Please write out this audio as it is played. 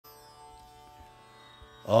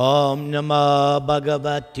Om Namah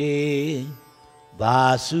Bhagavate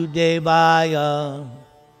Vasudevaya.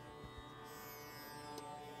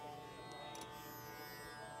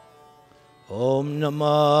 Om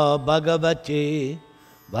Namah Bhagavate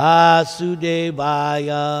Vasudevaya.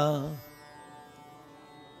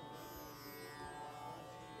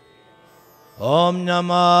 Om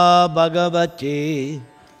Namah Bhagavate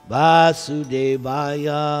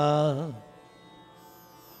Vasudevaya.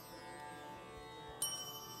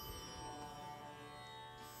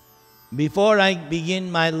 Before I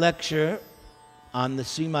begin my lecture on the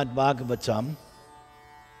Srimad Bhagavatam,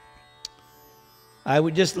 I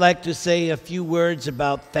would just like to say a few words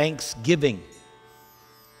about Thanksgiving.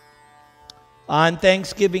 On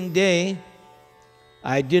Thanksgiving Day,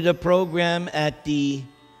 I did a program at the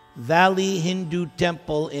Valley Hindu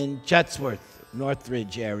Temple in Chatsworth,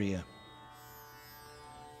 Northridge area.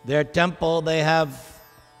 Their temple, they have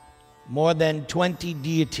more than 20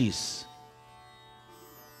 deities.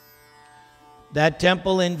 That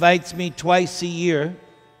temple invites me twice a year,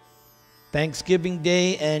 Thanksgiving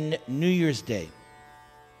Day and New Year's Day.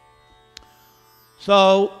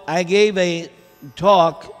 So I gave a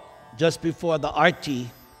talk just before the Arti,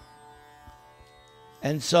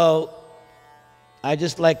 and so I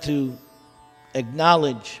just like to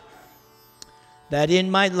acknowledge that in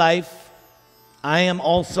my life, I am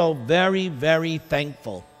also very, very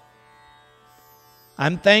thankful.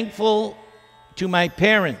 I'm thankful to my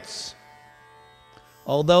parents.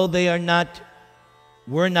 Although they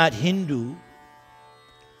were not Hindu,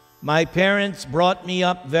 my parents brought me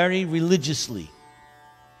up very religiously.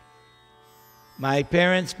 My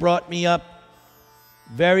parents brought me up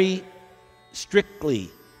very strictly.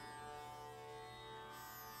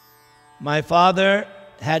 My father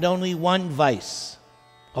had only one vice.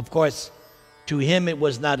 Of course, to him it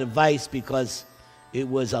was not a vice because it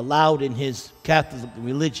was allowed in his Catholic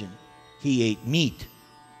religion. He ate meat.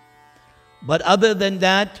 But other than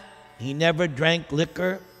that, he never drank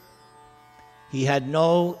liquor. He had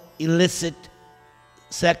no illicit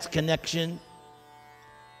sex connection.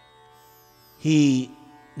 He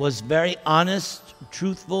was very honest,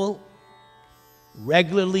 truthful,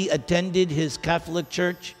 regularly attended his Catholic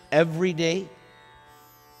church every day.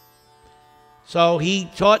 So he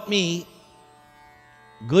taught me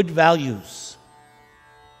good values.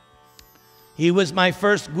 He was my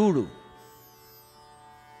first guru.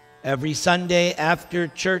 Every Sunday after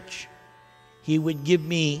church, he would give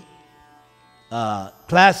me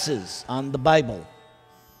classes on the Bible.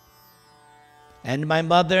 And my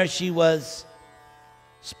mother, she was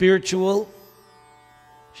spiritual.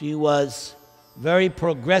 She was very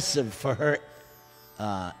progressive for her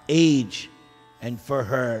age and for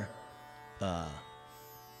her,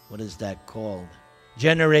 what is that called?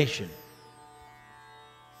 Generation.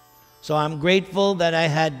 So I'm grateful that I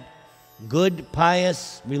had good,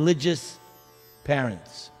 pious, religious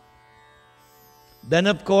parents. Then,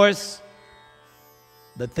 of course,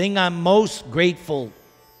 the thing I'm most grateful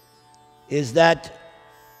is that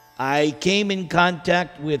I came in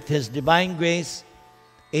contact with His Divine Grace,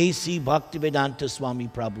 A.C. Bhaktivedanta Swami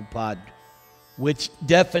Prabhupada, which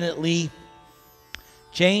definitely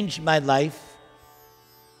changed my life,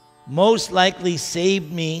 most likely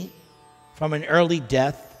saved me from an early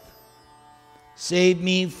death, saved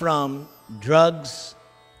me from drugs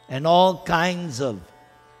and all kinds of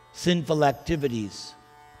sinful activities.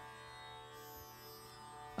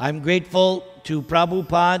 I'm grateful to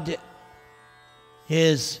Prabhupada,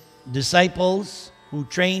 his disciples who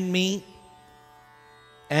trained me,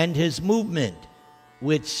 and his movement,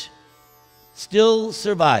 which still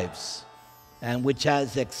survives and which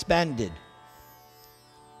has expanded.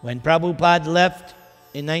 When Prabhupada left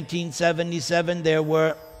in 1977, there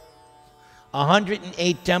were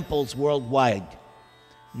 108 temples worldwide.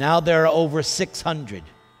 Now there are over 600.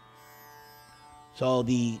 So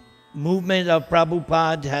the movement of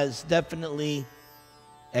Prabhupada has definitely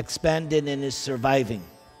expanded and is surviving.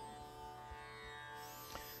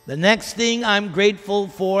 The next thing I'm grateful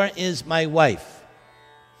for is my wife.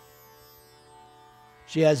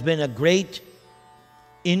 She has been a great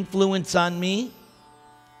influence on me.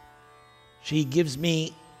 She gives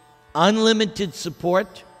me unlimited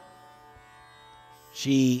support.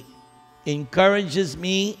 She encourages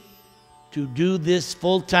me to do this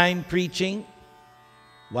full-time preaching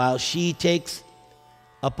while she takes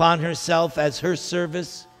upon herself as her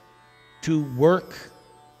service to work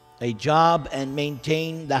a job and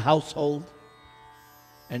maintain the household.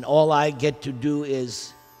 And all I get to do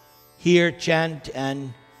is hear, chant,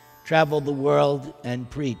 and travel the world and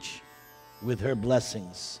preach with her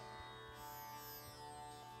blessings.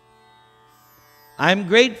 I'm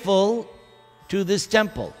grateful to this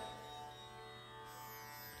temple.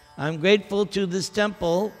 I'm grateful to this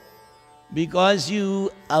temple because you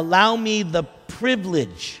allow me the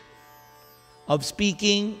privilege of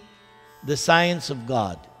speaking the science of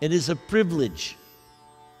God. It is a privilege.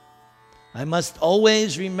 I must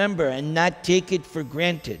always remember and not take it for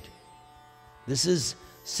granted. This is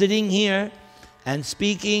sitting here and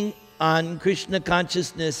speaking on Krishna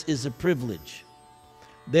consciousness is a privilege.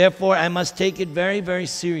 Therefore, I must take it very, very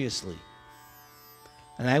seriously.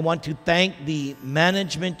 And I want to thank the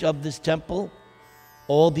management of this temple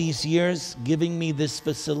all these years giving me this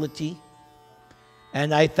facility.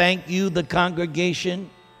 And I thank you, the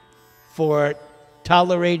congregation, for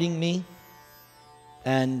tolerating me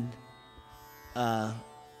and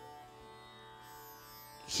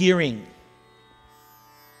hearing.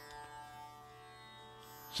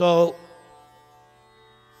 So,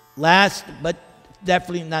 last but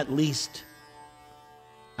definitely not least,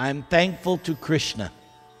 I'm thankful to Krishna.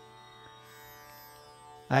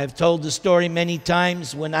 I have told the story many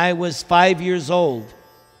times. When I was 5 years old,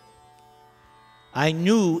 I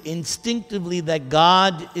knew instinctively that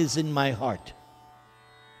God is in my heart.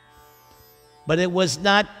 But it was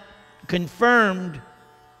not confirmed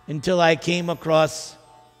until I came across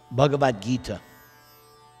Bhagavad Gita.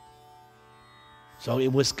 So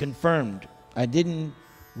it was confirmed. I didn't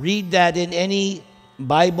read that in any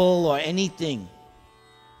Bible or anything.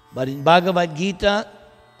 But in Bhagavad Gita,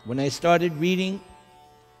 when I started reading,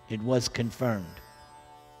 it was confirmed.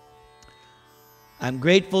 I'm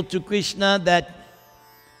grateful to Krishna that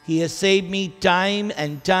He has saved me time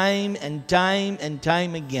and time and time and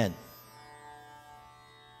time again.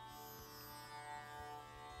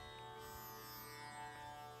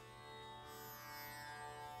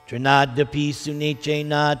 Trinadapi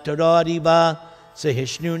sunechena tarariva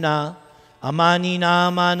sahishnuna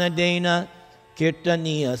amanina manadena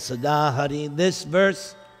kirtaniya sadahari. This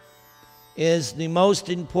verse is the most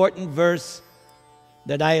important verse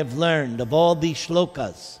that I have learned of all these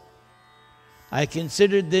shlokas. I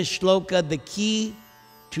consider this shloka the key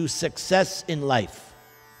to success in life.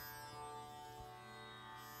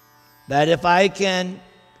 That if I can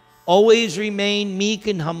always remain meek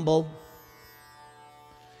and humble,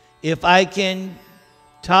 if I can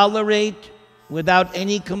tolerate without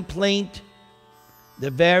any complaint the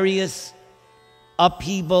various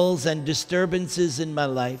upheavals and disturbances in my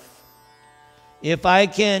life, if I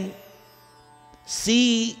can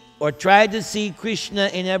see or try to see Krishna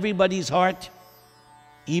in everybody's heart,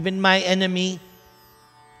 even my enemy,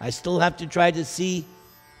 I still have to try to see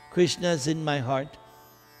Krishna's in my heart.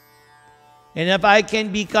 And if I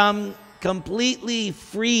can become completely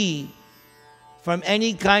free from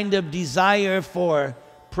any kind of desire for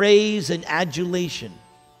praise and adulation,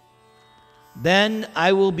 then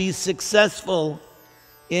I will be successful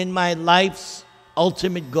in my life's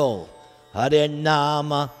ultimate goal. Hare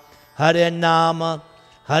Nama, Hare Nama,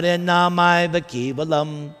 Hare Namaiva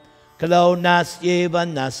Kevalam, Kalo Nastyeva,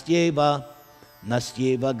 Nastyeva,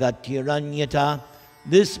 Nastyeva Gatiranyata.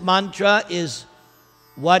 This mantra is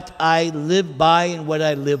what I live by and what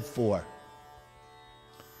I live for.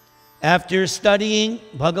 After studying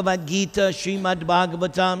Bhagavad Gita, Srimad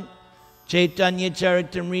Bhagavatam, Chaitanya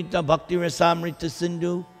Charitamrita, Bhakti Rasamrita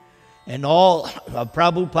Sindhu, and all of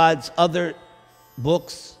Prabhupada's other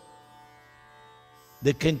books,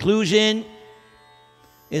 the conclusion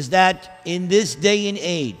is that in this day and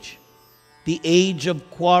age, the age of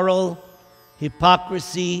quarrel,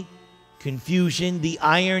 hypocrisy, confusion, the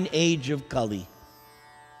iron age of Kali,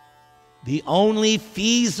 the only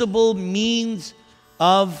feasible means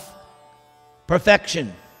of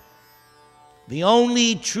perfection, the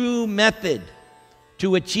only true method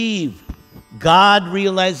to achieve God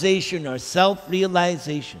realization or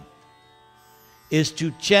self-realization is to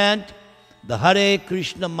chant the Hare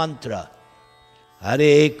Krishna mantra.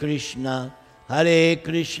 Hare Krishna,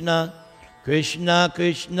 Krishna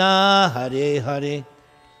Krishna, Hare Hare,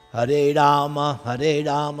 Hare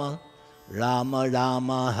Rama, Rama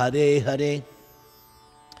Rama, Hare Hare.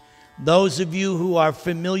 Those of you who are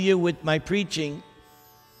familiar with my preaching,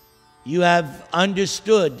 you have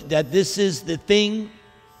understood that this is the thing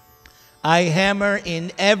I hammer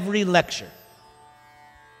in every lecture.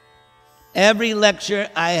 Every lecture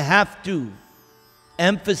I have to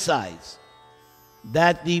emphasize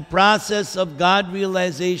that the process of God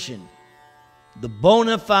realization, the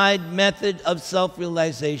bona fide method of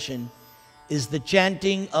self-realization, is the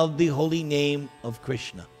chanting of the holy name of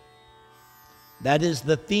Krishna. That is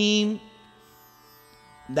the theme,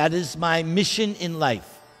 that is my mission in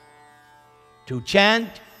life, to chant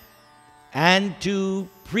and to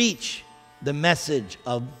preach the message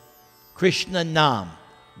of Krishna Nam,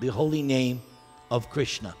 the holy name of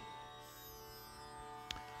Krishna.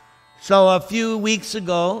 So a few weeks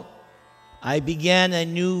ago, I began a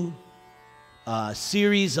new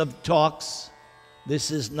series of talks.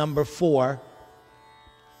 This is number 4.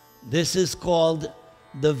 This is called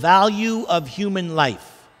The Value of Human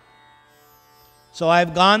Life. So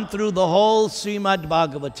I've gone through the whole Srimad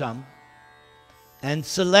Bhagavatam and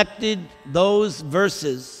selected those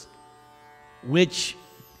verses which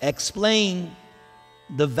explain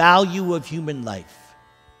the value of human life.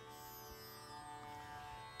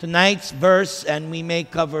 Tonight's verse, and we may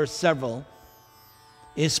cover several,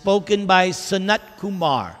 is spoken by Sanat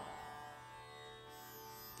Kumar.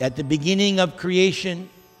 At the beginning of creation,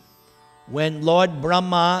 when Lord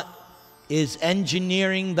Brahma is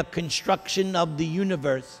engineering the construction of the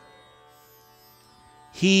universe,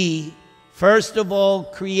 he first of all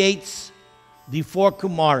creates the 4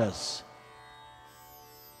 Kumaras.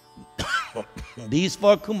 These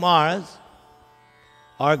 4 Kumaras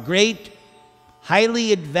are great,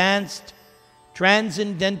 highly advanced,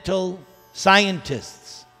 transcendental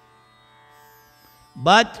scientists.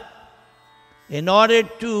 But in order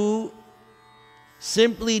to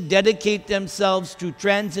simply dedicate themselves to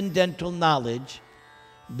transcendental knowledge,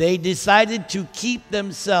 they decided to keep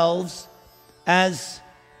themselves as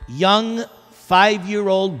young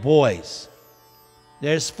 5-year-old boys.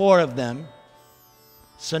 There's 4 of them: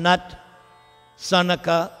 Sanat,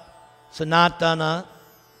 Sanaka, Sanatana,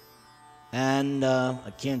 and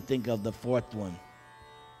I can't think of the 4th one.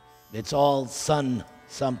 It's all Sun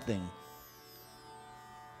something.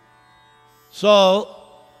 So,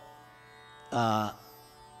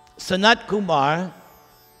 Sanat Kumar,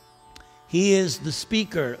 he is the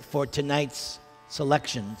speaker for tonight's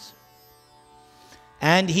selections.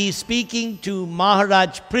 And he's speaking to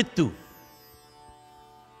Maharaj Prithu.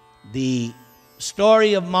 The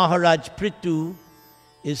story of Maharaj Prithu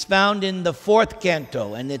is found in the 4th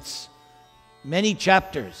canto, and it's many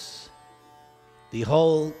chapters. The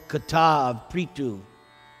whole Katha of Prithu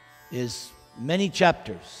is many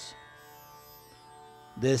chapters.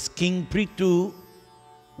 This King Prithu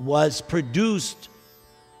was produced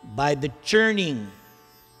by the churning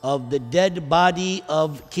of the dead body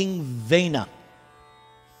of King Vena.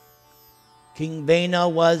 King Vena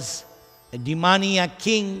was a demoniac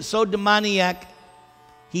king, so demoniac,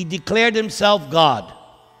 he declared himself God.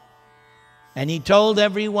 And he told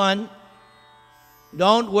everyone,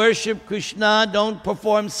 don't worship Krishna, don't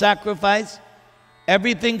perform sacrifice.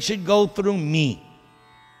 Everything should go through me.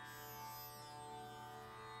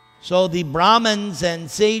 So the Brahmins and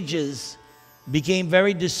sages became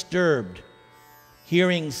very disturbed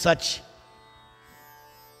hearing such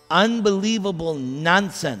unbelievable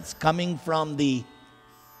nonsense coming from the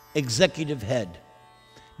executive head.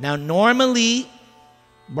 Now, normally,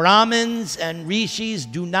 Brahmins and rishis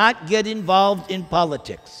do not get involved in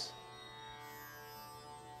politics.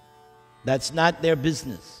 That's not their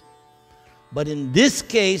business. But in this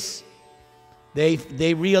case,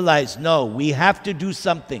 they realized, no, we have to do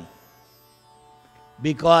something,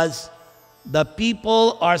 because the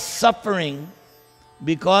people are suffering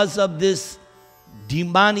because of this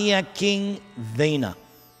demoniac king Vena.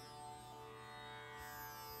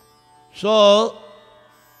 So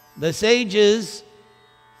the sages,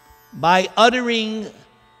 by uttering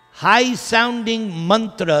high-sounding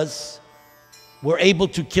mantras, were able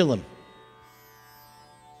to kill him.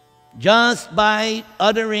 Just by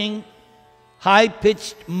uttering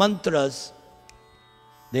high-pitched mantras,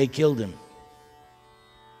 they killed him.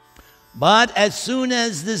 But as soon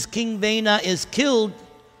as this King Vena is killed,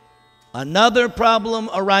 another problem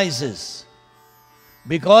arises.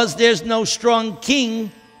 Because there's no strong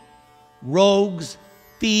king, rogues,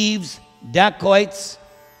 thieves, dacoits,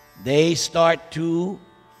 they start to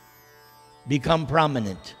become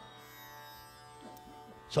prominent.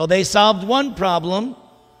 So they solved one problem,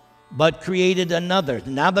 but created another.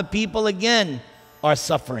 Now the people again are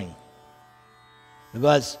suffering.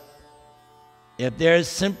 Because if there's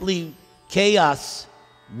simply chaos,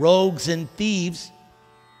 rogues and thieves,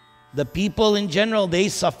 the people in general, they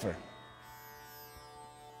suffer.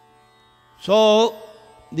 So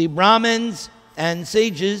the Brahmins and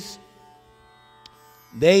sages,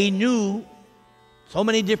 they knew so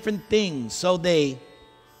many different things. So they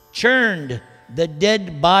churned the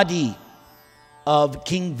dead body of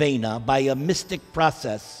King Vena by a mystic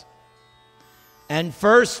process. And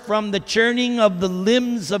first, from the churning of the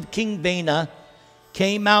limbs of King Vena,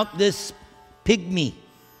 came out this pygmy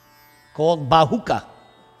called Bahuka.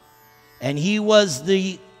 And he was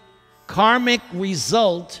the karmic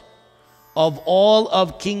result of all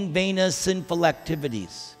of King Vena's sinful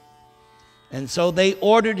activities. And so they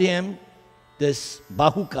ordered him, this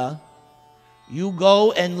Bahuka, you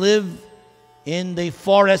go and live in the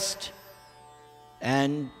forest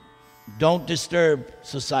and don't disturb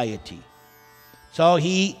society. So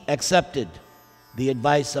he accepted the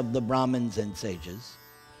advice of the Brahmins and sages.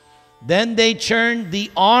 Then they turned the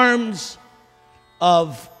arms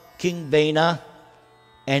of King Vena,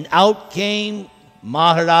 and out came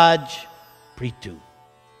Maharaj Prithu.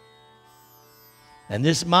 And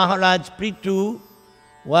this Maharaj Prithu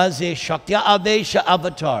was a Shaktya-avesha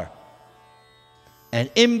avatar, an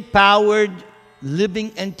empowered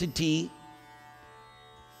living entity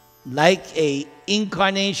like an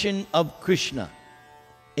incarnation of Krishna.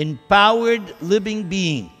 Empowered living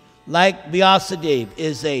being like Vyasadeva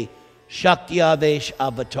is a Shaktya-avesha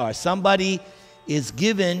avatar. Somebody is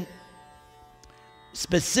given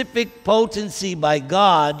specific potency by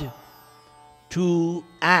God to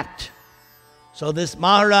act. So this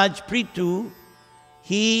Maharaj Prithu,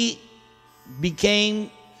 he became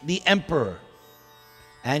the emperor.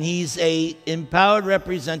 And he's an empowered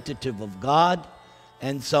representative of God.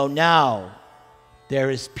 And so now there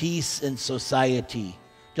is peace in society.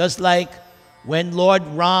 Just like when Lord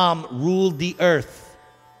Ram ruled the earth.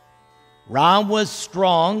 Ram was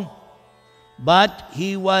strong, but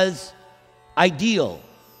he was ideal.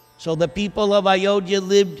 So the people of Ayodhya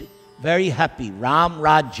lived very happy. Ram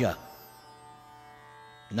Raja.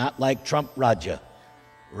 Not like Trump Raja.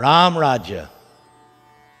 Ram Raja.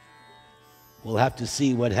 We'll have to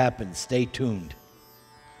see what happens. Stay tuned.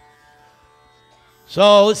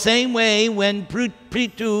 So, same way, when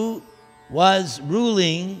Prithu was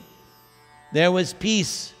ruling, there was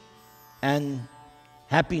peace and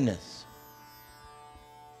happiness.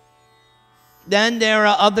 Then there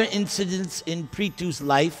are other incidents in Prithu's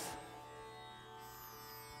life.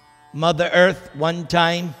 Mother Earth, one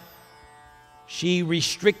time, she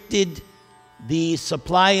restricted the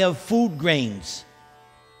supply of food grains.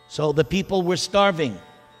 So the people were starving.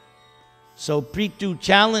 So Prithu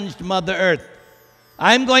challenged Mother Earth.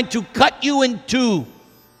 I'm going to cut you in two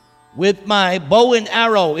with my bow and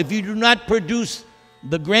arrow if you do not produce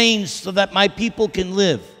the grains so that my people can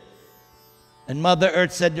live. And Mother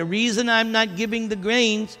Earth said, the reason I'm not giving the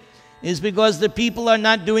grains is because the people are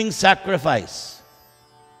not doing sacrifice.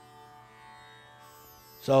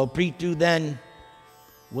 So Prithu then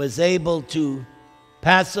was able to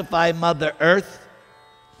pacify Mother Earth,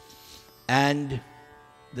 and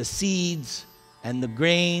the seeds and the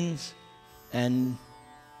grains, and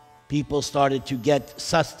people started to get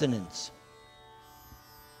sustenance.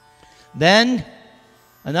 Then,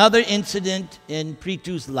 another incident in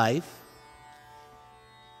Prithu's life.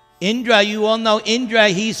 Indra, you all know Indra,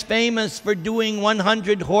 he's famous for doing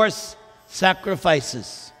 100 horse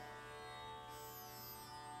sacrifices.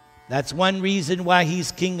 That's one reason why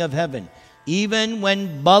he's king of heaven. Even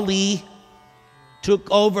when Bali took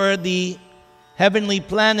over the heavenly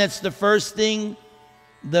planets, the first thing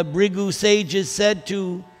the Bhrigu sages said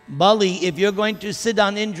to Bali, if you're going to sit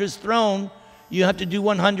on Indra's throne, you have to do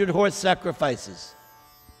 100 horse sacrifices.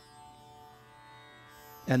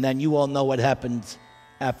 And then you all know what happens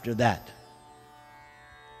after that.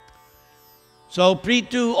 So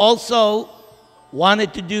Prithu also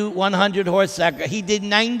wanted to do 100 horse sacrifice. He did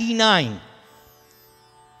 99.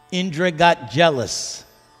 Indra got jealous.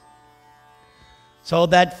 So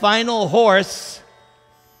that final horse,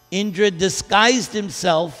 Indra disguised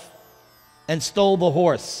himself and stole the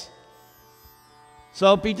horse.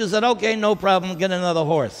 So Prithu said, okay, no problem, get another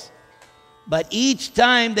horse. But each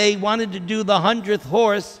time they wanted to do the 100th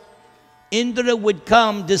horse, Indra would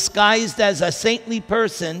come disguised as a saintly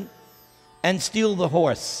person and steal the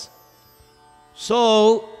horse.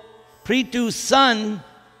 So Prithu's son,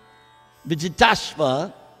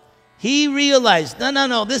 Vijitashva, he realized,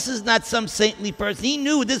 no, this is not some saintly person. He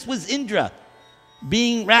knew this was Indra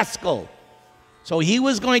being rascal. So he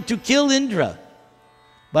was going to kill Indra,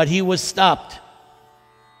 but he was stopped.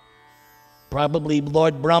 Probably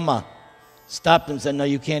Lord Brahma stopped him and said, no,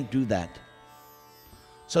 you can't do that.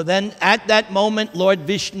 So then at that moment, Lord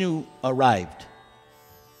Vishnu arrived.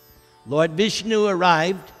 Lord Vishnu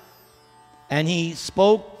arrived, and he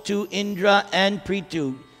spoke to Indra and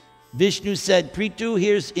Prithu. Vishnu said, Prithu,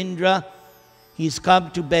 here's Indra. He's come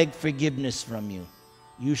to beg forgiveness from you.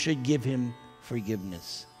 You should give him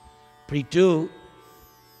forgiveness. Prithu,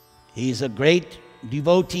 he's a great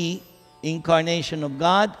devotee, incarnation of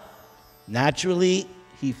God. Naturally,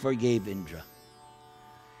 he forgave Indra.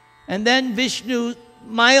 And then Vishnu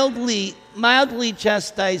mildly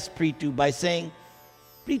chastised Prithu by saying,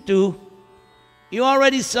 Prithu, you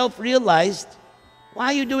already self-realized. Why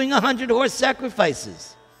are you doing 100 horse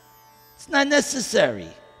sacrifices? It's not necessary.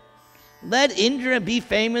 Let Indra be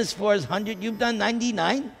famous for his 100. You've done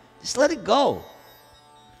 99. Just let it go.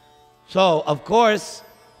 So, of course,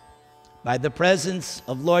 by the presence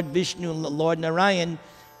of Lord Vishnu and Lord Narayan,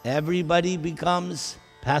 everybody becomes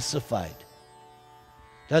pacified.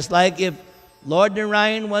 Just like if Lord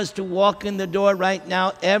Narayan was to walk in the door right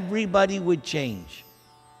now, everybody would change.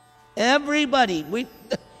 Everybody.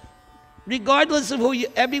 Regardless of who you,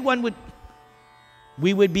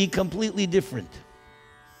 we would be completely different.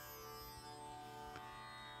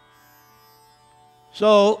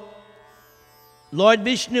 So, Lord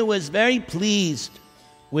Vishnu was very pleased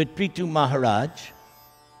with Prithu Maharaj.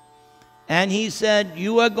 And he said,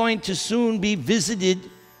 you are going to soon be visited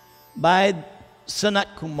by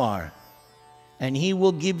Sanat Kumar. And he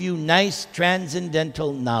will give you nice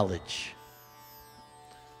transcendental knowledge.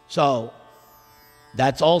 So,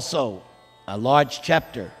 that's also a large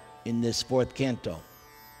chapter in this 4th canto.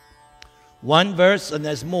 One verse, and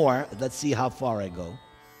there's more. Let's see how far I go.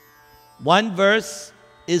 One verse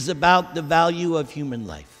is about the value of human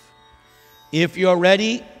life. If you're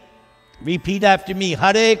ready, repeat after me.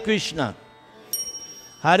 Hare Krishna.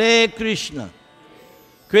 Hare Krishna.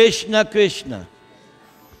 Krishna Krishna.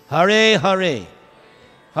 Hare Hare.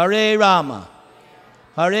 Hare Rama.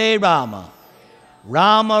 Hare Rama.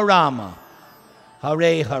 Rama Rama.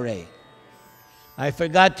 Hare Hare. I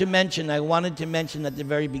forgot to mention, I wanted to mention at the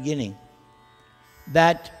very beginning,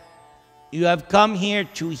 that you have come here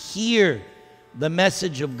to hear the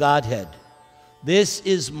message of Godhead. This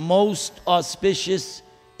is most auspicious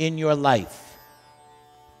in your life.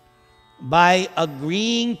 By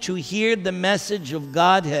agreeing to hear the message of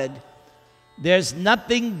Godhead, there's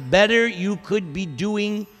nothing better you could be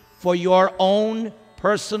doing for your own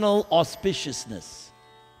personal auspiciousness.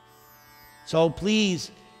 So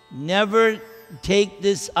please, never take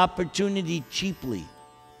this opportunity cheaply.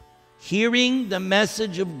 Hearing the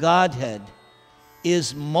message of Godhead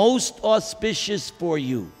is most auspicious for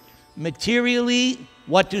you. Materially,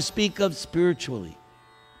 what to speak of spiritually.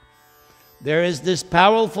 There is this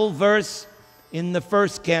powerful verse in the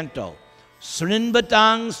 1st canto.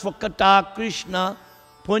 Srinvatang svakata Krishna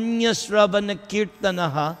punyasravana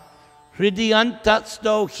kirtanaha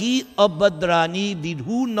hridiyantatsto hi abhadrani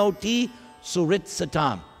vidhu noti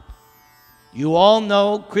suritsatam. You all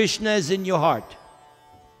know Krishna is in your heart.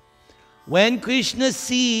 When Krishna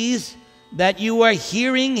sees that you are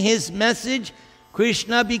hearing his message,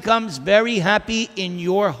 Krishna becomes very happy in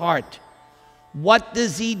your heart. What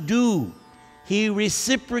does he do? He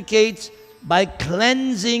reciprocates by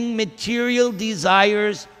cleansing material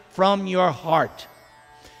desires from your heart.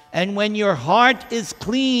 And when your heart is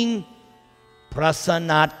clean,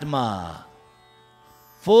 prasanatma,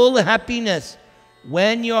 full happiness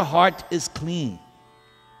when your heart is clean.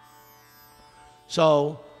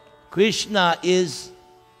 So, Krishna is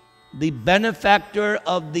the benefactor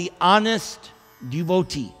of the honest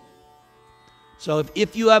devotee. So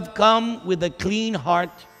if you have come with a clean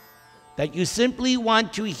heart, that you simply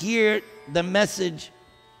want to hear the message,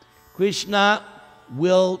 Krishna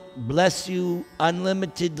will bless you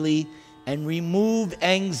unlimitedly and remove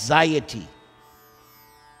anxiety.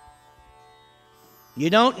 You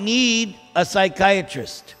don't need a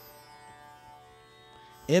psychiatrist.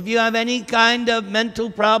 If you have any kind of mental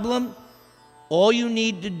problem, all you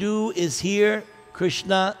need to do is hear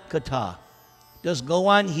Krishna Katha. Just go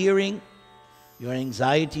on hearing, your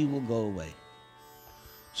anxiety will go away.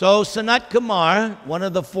 So Sanat Kumar, one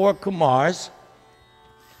of the 4 Kumars,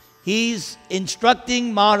 he's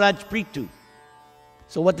instructing Maharaj Prithu.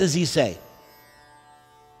 So what does he say?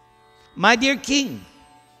 My dear king,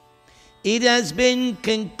 it has been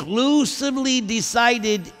conclusively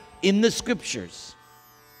decided in the scriptures,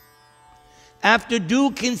 after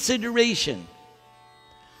due consideration,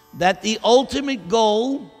 that the ultimate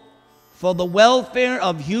goal for the welfare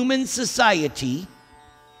of human society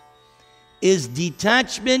is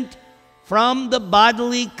detachment from the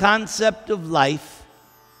bodily concept of life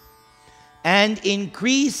and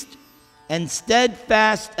increased and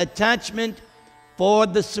steadfast attachment for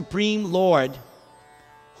the Supreme Lord,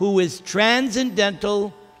 who is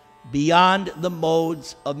transcendental beyond the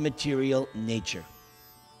modes of material nature.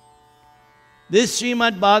 This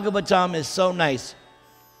Srimad Bhagavatam is so nice.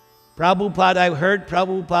 Prabhupada, I heard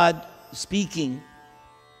Prabhupada speaking,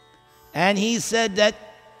 and he said that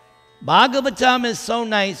Bhagavatam is so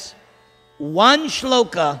nice, one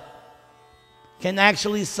shloka can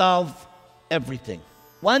actually solve everything.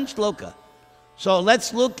 One shloka. So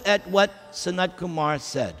let's look at what Sanat Kumar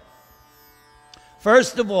said.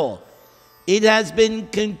 First of all, it has been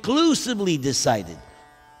conclusively decided.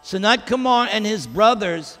 Sanat Kumar and his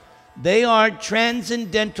brothers, they are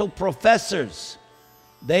transcendental professors.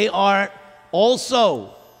 They are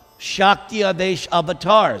also Shakti-Avesh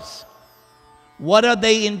avatars. What are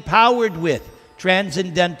they empowered with?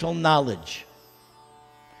 Transcendental knowledge.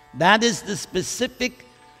 That is the specific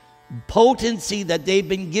potency that they've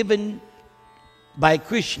been given by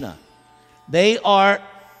Krishna. They are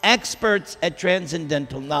experts at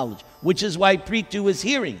transcendental knowledge, which is why Prithu is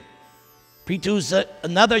hearing. Prithu is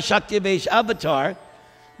another Shakti-Avesh avatar,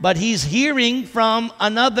 but he's hearing from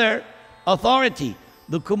another authority,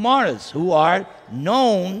 the Kumaras, who are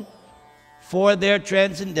known for their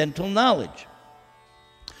transcendental knowledge.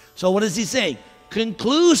 So what is he saying?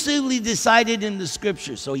 Conclusively decided in the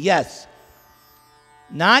scriptures. So yes,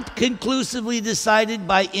 not conclusively decided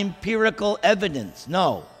by empirical evidence.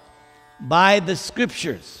 No, by the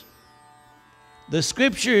scriptures. The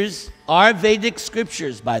scriptures, our Vedic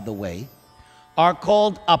scriptures, by the way, are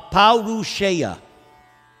called Apaurushaya.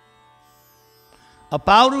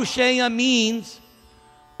 Apaurushaya means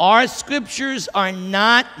our scriptures are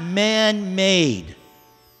not man-made.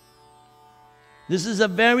 This is a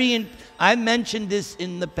very, I mentioned this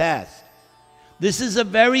in the past. This is a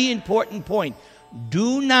very important point.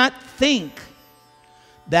 Do not think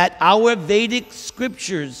that our Vedic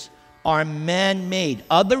scriptures are man-made.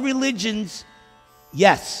 Other religions,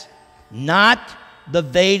 yes, not the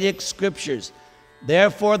Vedic scriptures.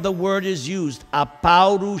 Therefore, the word is used,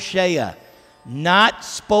 Apaurushaya, not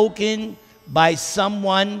spoken by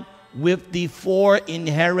someone with the 4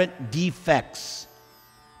 inherent defects.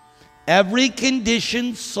 Every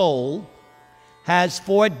conditioned soul has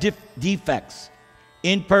 4 defects.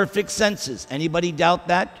 Imperfect senses. Anybody doubt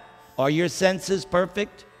that? Are your senses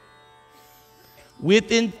perfect?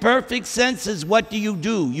 With imperfect senses, what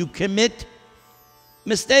do? You commit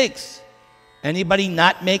mistakes. Anybody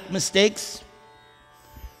not make mistakes?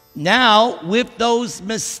 Now, with those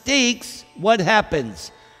mistakes, what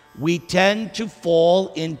happens? We tend to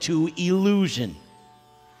fall into illusion.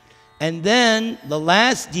 And then the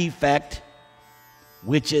last defect,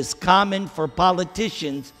 which is common for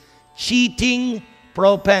politicians, cheating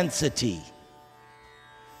propensity.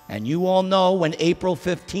 And you all know when April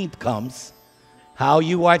 15th comes, how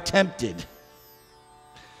you are tempted.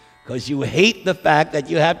 Because you hate the fact that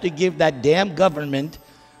you have to give that damn government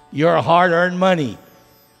your hard-earned money.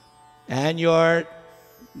 And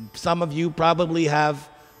some of you probably have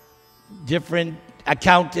different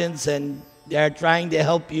accountants and they're trying to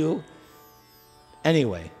help you.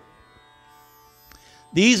 Anyway,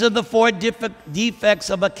 these are the 4 defects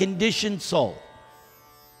of a conditioned soul.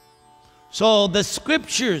 So the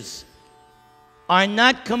scriptures are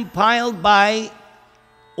not compiled by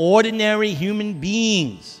ordinary human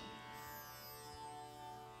beings.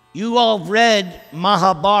 You all read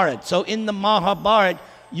Mahabharata. So in the Mahabharata,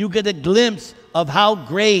 you get a glimpse of how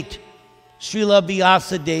great Srila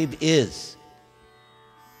Vyasadeva is.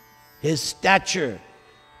 His stature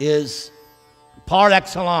is par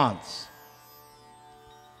excellence.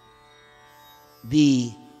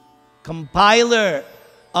 The compiler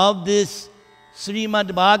of this Srimad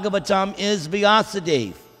Bhagavatam is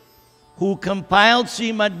Vyasadeva, who compiled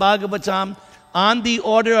Srimad Bhagavatam on the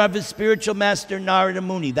order of his spiritual master Narada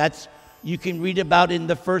Muni. That's, you can read about in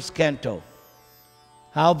the 1st canto.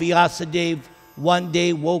 How Vyasadeva one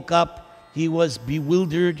day woke up, he was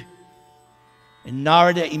bewildered, and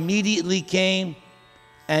Narada immediately came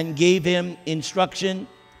and gave him instruction.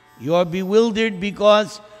 You're bewildered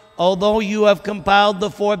because although you have compiled the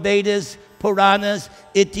 4 Vedas, Puranas,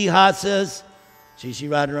 Itihasas, Shri Shri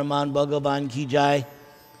Radharaman Bhagavan Ki Jai,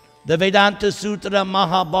 the Vedanta Sutra,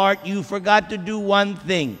 Mahabharata, you forgot to do one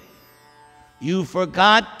thing. You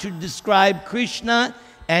forgot to describe Krishna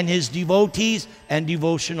and his devotees and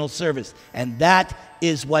devotional service. And that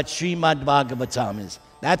is what Srimad Bhagavatam is.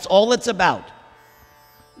 That's all it's about.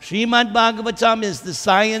 Srimad Bhagavatam is the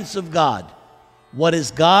science of God. What is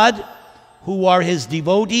God? Who are his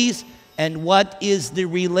devotees? And what is the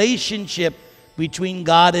relationship between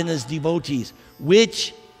God and his devotees?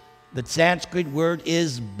 Which, the Sanskrit word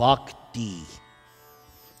is bhakti.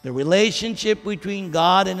 The relationship between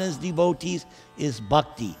God and his devotees is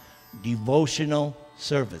bhakti, devotional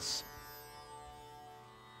service.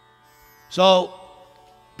 So,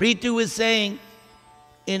 Prithu is saying,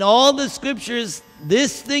 in all the scriptures,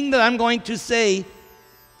 this thing that I'm going to say,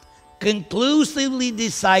 conclusively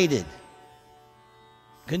decided.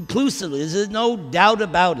 Conclusively, there's no doubt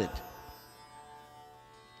about it.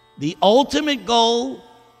 The ultimate goal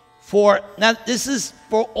for, now this is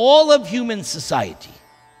for all of human society.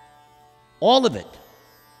 All of it.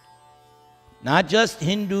 Not just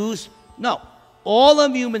Hindus, no. All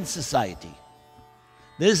of human society.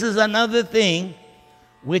 This is another thing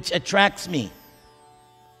which attracts me.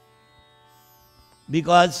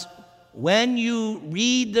 Because when you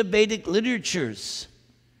read the Vedic literatures,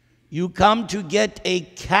 you come to get a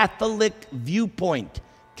Catholic viewpoint.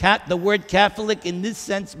 The word Catholic in this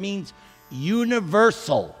sense means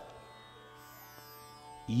universal.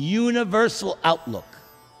 Universal outlook.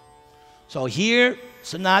 So here,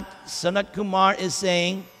 Sanat Kumar is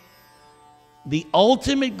saying the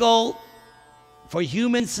ultimate goal for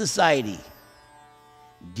human society,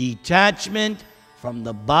 detachment from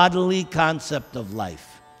the bodily concept of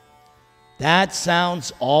life. That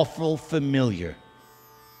sounds awful familiar,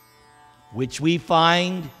 which we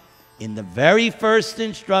find in the very first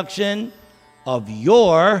instruction of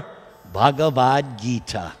your Bhagavad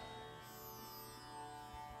Gita.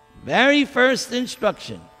 Very first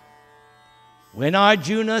instruction. When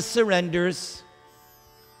Arjuna surrenders,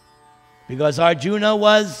 because Arjuna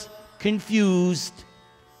was confused,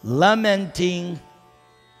 lamenting,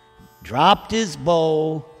 dropped his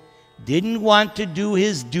bow, didn't want to do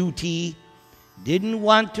his duty, didn't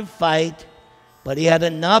want to fight, but he had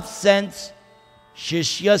enough sense.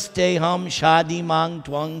 Shishyasteham shadimang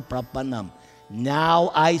twang prapanam.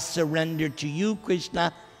 Now I surrender to you,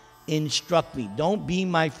 Krishna. Instruct me. Don't be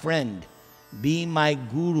my friend. Be my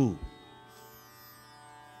guru.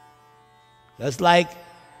 Just like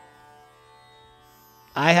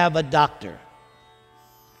I have a doctor.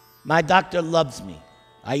 My doctor loves me.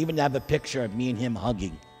 I even have a picture of me and him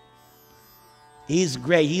hugging. He's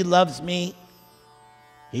great. He loves me.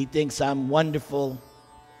 He thinks I'm wonderful.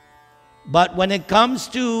 But when it comes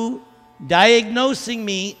to diagnosing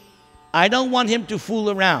me, I don't want him to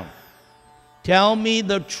fool around. Tell me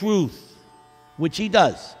the truth, which he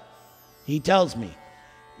does. He tells me,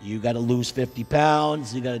 you got to lose 50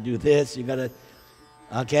 pounds, you got to do this, you got to,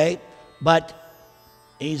 okay? But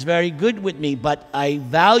he's very good with me, but I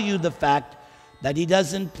value the fact that he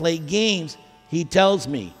doesn't play games. He tells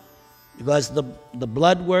me, because the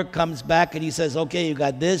blood work comes back and he says, okay, you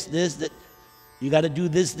got this, that. You got to do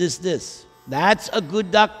this, this. That's a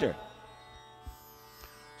good doctor.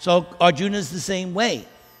 So Arjuna's the same way.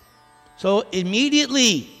 So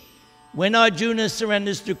immediately, when Arjuna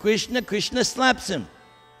surrenders to Krishna, Krishna slaps him.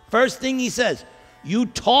 First thing he says, you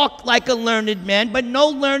talk like a learned man, but no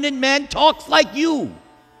learned man talks like you.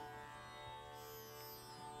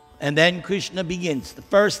 And then Krishna begins. The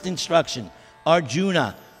first instruction,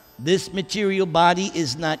 Arjuna, this material body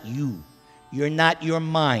is not you. You're not your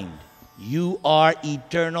mind. You are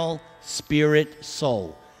eternal spirit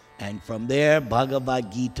soul. And from there,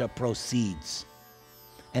 Bhagavad Gita proceeds.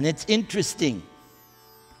 And it's interesting.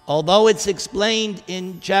 Although it's explained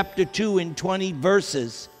in chapter 2 in 20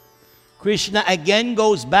 verses, Krishna again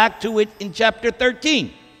goes back to it in chapter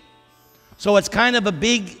 13. So it's kind of a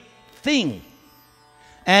big thing.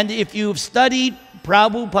 And if you've studied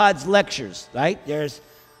Prabhupada's lectures, right? There's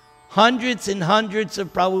hundreds and hundreds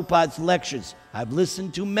of Prabhupada's lectures. I've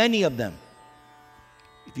listened to many of them.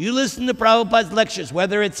 If you listen to Prabhupada's lectures,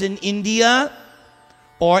 whether it's in India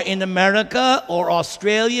or in America or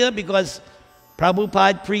Australia, because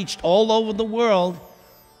Prabhupada preached all over the world,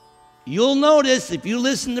 you'll notice if you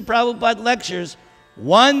listen to Prabhupada lectures,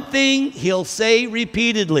 one thing he'll say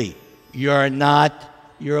repeatedly, you're not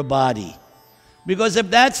your body. Because if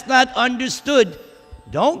that's not understood,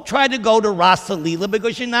 don't try to go to Rasa Leela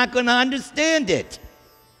because you're not going to understand it.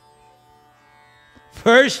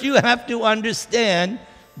 First, you have to understand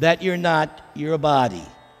that you're not your body.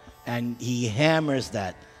 And he hammers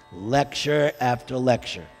that lecture after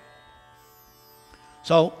lecture.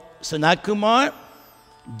 So, Sanat Kumar,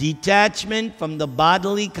 detachment from the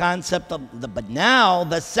bodily concept of but now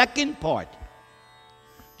the second part.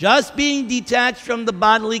 Just being detached from the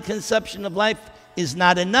bodily conception of life is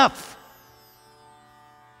not enough.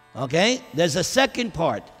 Okay? There's a second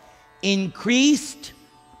part. Increased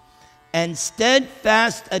and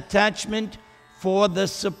steadfast attachment for the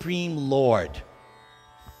Supreme Lord.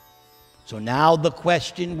 So now the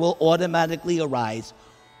question will automatically arise,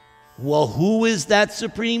 well, who is that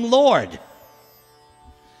Supreme Lord?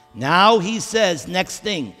 Now he says, next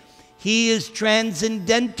thing, he is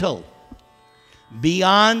transcendental,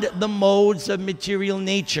 beyond the modes of material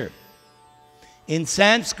nature. In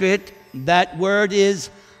Sanskrit, that word is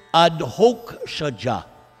Adhokshaja.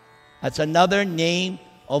 That's another name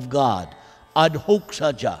of God.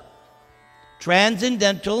 Adhokshaja.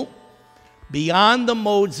 Transcendental, beyond the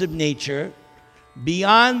modes of nature,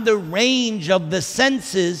 beyond the range of the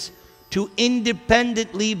senses to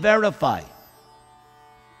independently verify.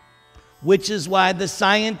 Which is why the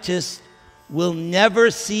scientists will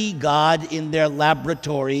never see God in their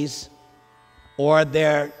laboratories or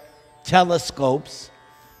their telescopes,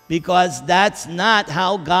 because that's not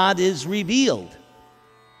how God is revealed.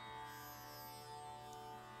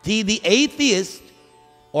 See, the atheist,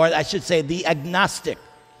 or I should say the agnostic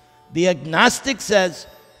says,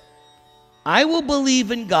 I will believe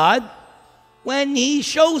in God when he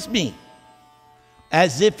shows me,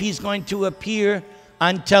 as if he's going to appear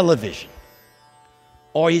on television,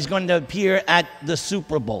 or he's going to appear at the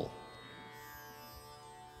Super Bowl.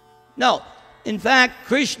 No, in fact,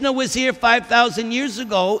 Krishna was here 5,000 years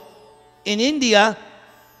ago in India.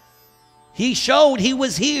 He showed he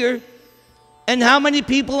was here, and how many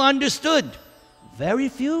people understood? Very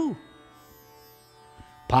few.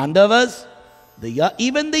 Pandavas,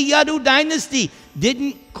 even the Yadu dynasty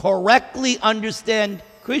didn't correctly understand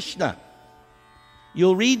Krishna.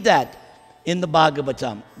 You'll read that in the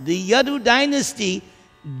Bhagavatam. The Yadu dynasty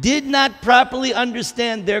did not properly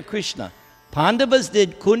understand their Krishna. Pandavas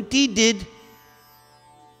did, Kunti did,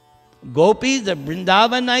 Gopis, the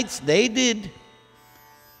Vrindavanites, they did.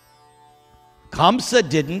 Kamsa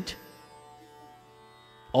didn't.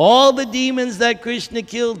 All the demons that Krishna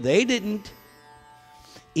killed, they didn't.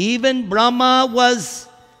 Even Brahma was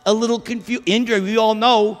a little confused. Indra, we all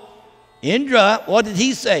know. Indra, what did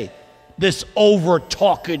he say? This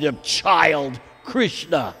over-talkative child,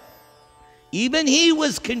 Krishna. Even he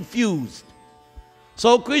was confused.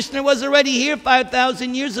 So Krishna was already here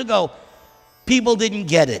 5,000 years ago. People didn't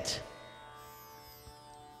get it.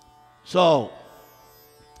 So,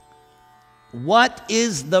 what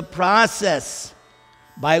is the process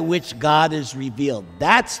by which God is revealed?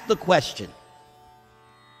 That's the question.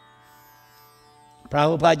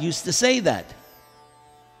 Prabhupada used to say that.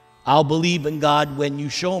 I'll believe in God when you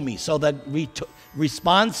show me. So the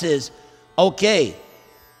response is, okay,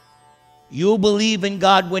 you believe in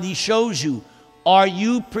God when he shows you. Are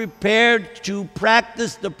you prepared to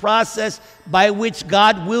practice the process by which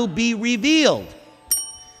God will be revealed?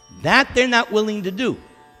 That they're not willing to do.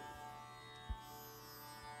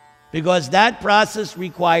 Because that process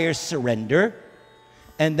requires surrender,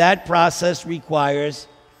 and that process requires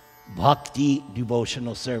bhakti,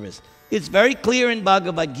 devotional service. It's very clear in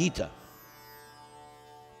Bhagavad Gita.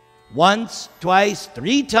 Once, twice,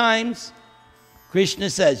 3 times, Krishna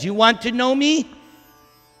says, you want to know me?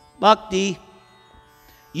 Bhakti.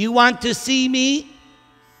 You want to see me?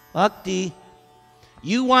 Bhakti.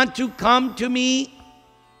 You want to come to me?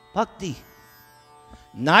 Bhakti.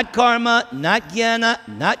 Not karma, not jnana,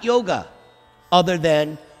 not yoga, other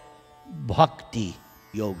than bhakti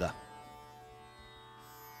yoga.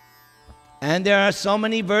 And there are so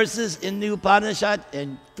many verses in the Upanishad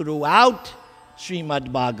and throughout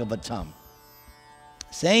Srimad Bhagavatam.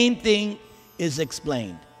 Same thing is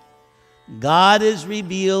explained. God is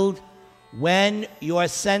revealed when your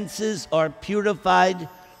senses are purified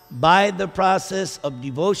by the process of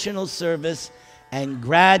devotional service, and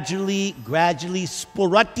gradually,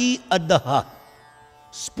 spurati adaha.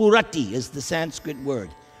 Spurati is the Sanskrit word,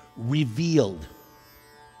 revealed.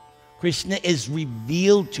 Krishna is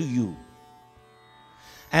revealed to you.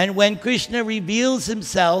 And when Krishna reveals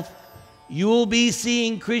himself, you will be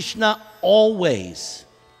seeing Krishna always.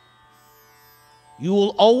 You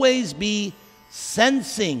will always be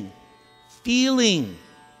sensing, feeling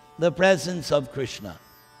the presence of Krishna.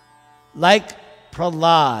 Like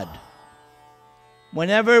Prahlad.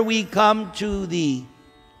 Whenever we come to the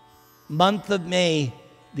month of May,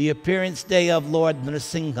 the appearance day of Lord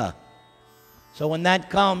Nrsimha. So when that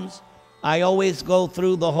comes, I always go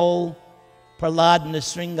through the whole Prahlad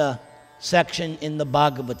Nrsimha section in the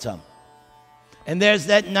Bhagavatam. And there's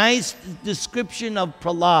that nice description of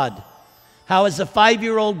Prahlad, how as a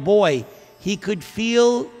 5-year-old boy, he could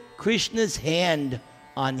feel Krishna's hand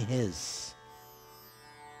on his.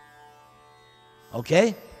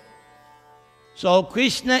 Okay? So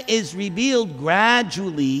Krishna is revealed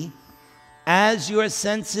gradually as your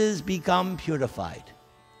senses become purified.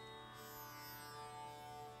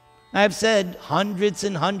 I've said hundreds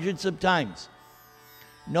and hundreds of times,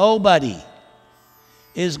 nobody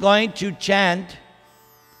is going to chant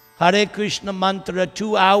Hare Krishna mantra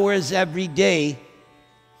 2 hours every day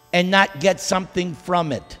and not get something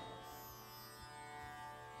from it.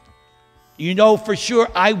 You know for sure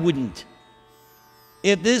I wouldn't.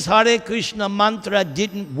 If this Hare Krishna mantra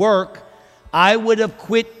didn't work, I would have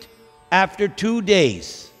quit after 2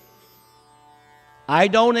 days. I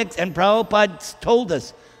don't, and Prabhupada told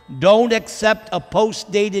us, don't accept a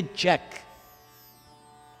post-dated check.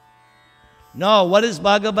 No, what does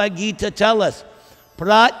Bhagavad Gita tell us?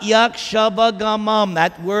 Pratyakshavagamam.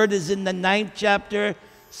 That word is in the 9th chapter,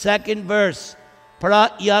 2nd verse.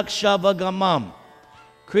 Pratyakshavagavam.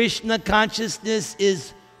 Krishna consciousness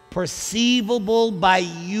is perceivable by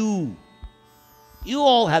you. You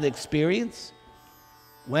all had experience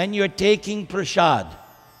when you're taking prasad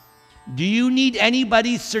Do you need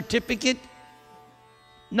anybody's certificate?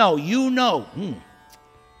 No, you know.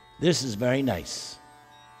 This is very nice.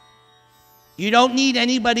 You don't need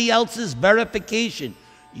anybody else's verification.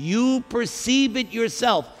 You perceive it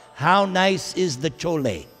yourself. How nice is the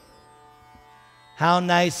chole? How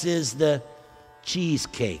nice is the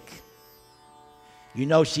cheesecake? You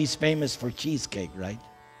know she's famous for cheesecake, right?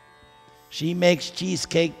 She makes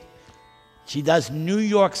cheesecake. She does New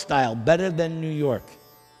York style, better than New York.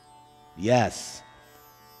 Yes.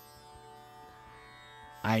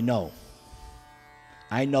 I know.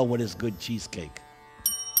 I know what is good cheesecake.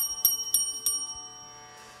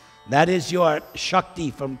 That is your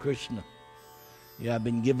Shakti from Krishna. You have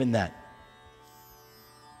been given that.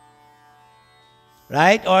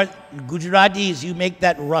 Right? Or Gujaratis, you make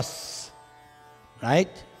that ras.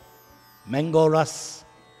 Right? Mango ras.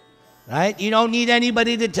 Right? You don't need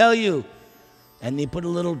anybody to tell you. And they put a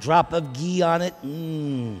little drop of ghee on it.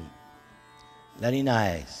 Very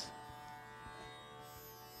nice.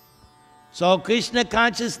 So Krishna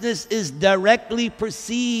consciousness is directly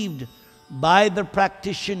perceived by the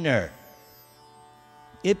practitioner.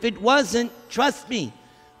 If it wasn't, trust me,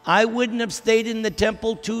 I wouldn't have stayed in the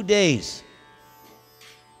temple 2 days.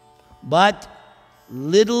 But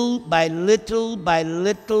little by little by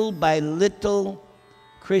little by little,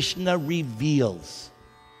 Krishna reveals.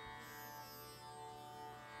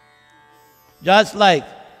 Just like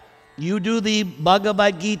you do the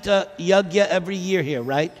Bhagavad Gita Yajna every year here,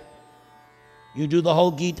 right? You do the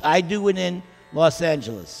whole Gita. I do it in Los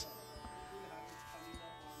Angeles.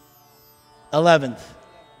 11th,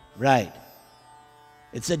 right.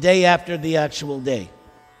 It's a day after the actual day.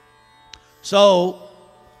 So,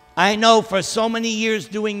 I know for so many years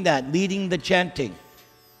doing that, leading the chanting,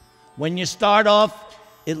 when you start off,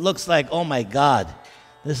 it looks like, oh my God,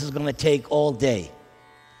 this is going to take all day.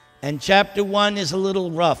 And chapter 1 is a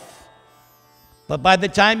little rough. But by the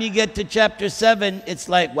time you get to chapter 7, it's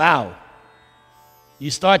like, wow.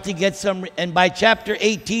 You start to get some, and by chapter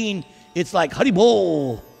 18, it's like,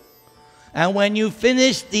 Haribol. And when you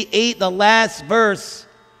finish the last verse,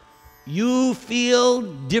 you feel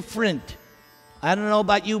different. I don't know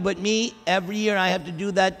about you, but me, every year I have to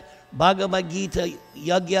do that Bhagavad Gita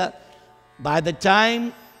Yajna. By the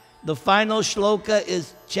time the final shloka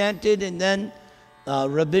is chanted, and then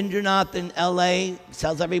Rabindranath in LA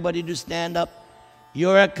tells everybody to stand up,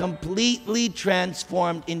 you're a completely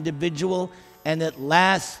transformed individual, and it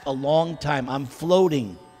lasts a long time. I'm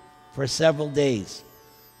floating for several days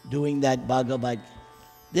doing that Bhagavad.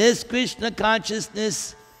 This Krishna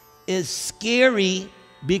consciousness is scary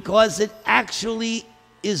because it actually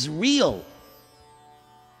is real.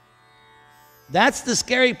 That's the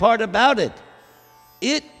scary part about it.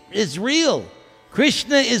 It is real.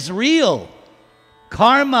 Krishna is real.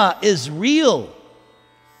 Karma is real.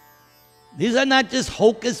 These are not just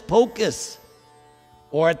hocus pocus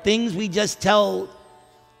or things we just tell,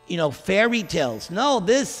 fairy tales. No,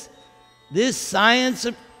 this science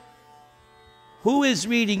of... Who is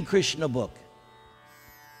reading Krishna book?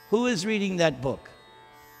 Who is reading that book?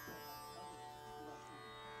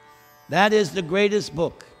 That is the greatest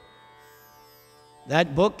book.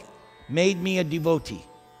 That book made me a devotee.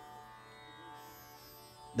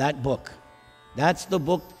 That book. That's the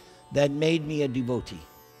book that made me a devotee.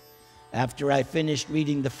 After I finished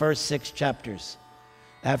reading the first 6 chapters.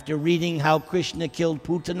 After reading how Krishna killed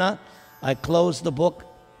Putana, I closed the book.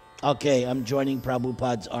 Okay, I'm joining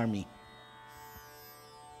Prabhupada's army.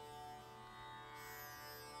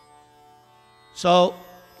 So,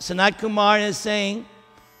 Sanat Kumar is saying,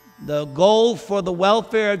 the goal for the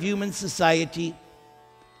welfare of human society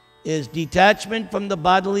is detachment from the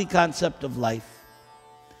bodily concept of life,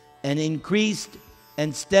 an increased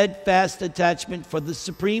and steadfast attachment for the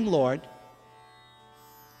Supreme Lord.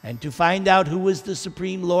 And to find out who is the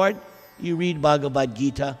Supreme Lord, you read Bhagavad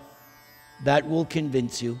Gita. That will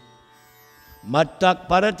convince you. Mattak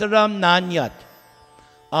parataram nanyat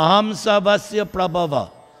aham savasya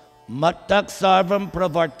prabhava mattak sarvam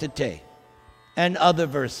pravartate, and other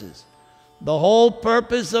verses. The whole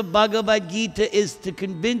purpose of Bhagavad Gita is to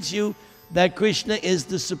convince you that Krishna is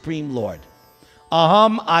the Supreme Lord.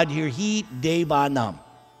 Aham adhirhi devanam.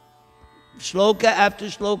 Shloka after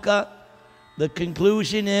shloka, the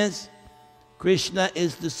conclusion is Krishna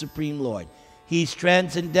is the Supreme Lord. He's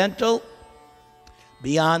transcendental,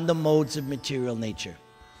 beyond the modes of material nature.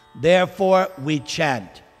 Therefore, we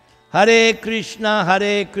chant, Hare Krishna,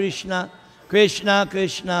 Krishna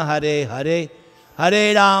Krishna, Hare Hare,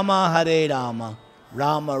 Hare Rama,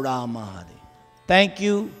 Rama Rama, Hare. Thank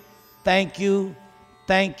you, thank you,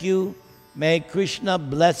 thank you. May Krishna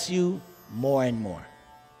bless you more and more.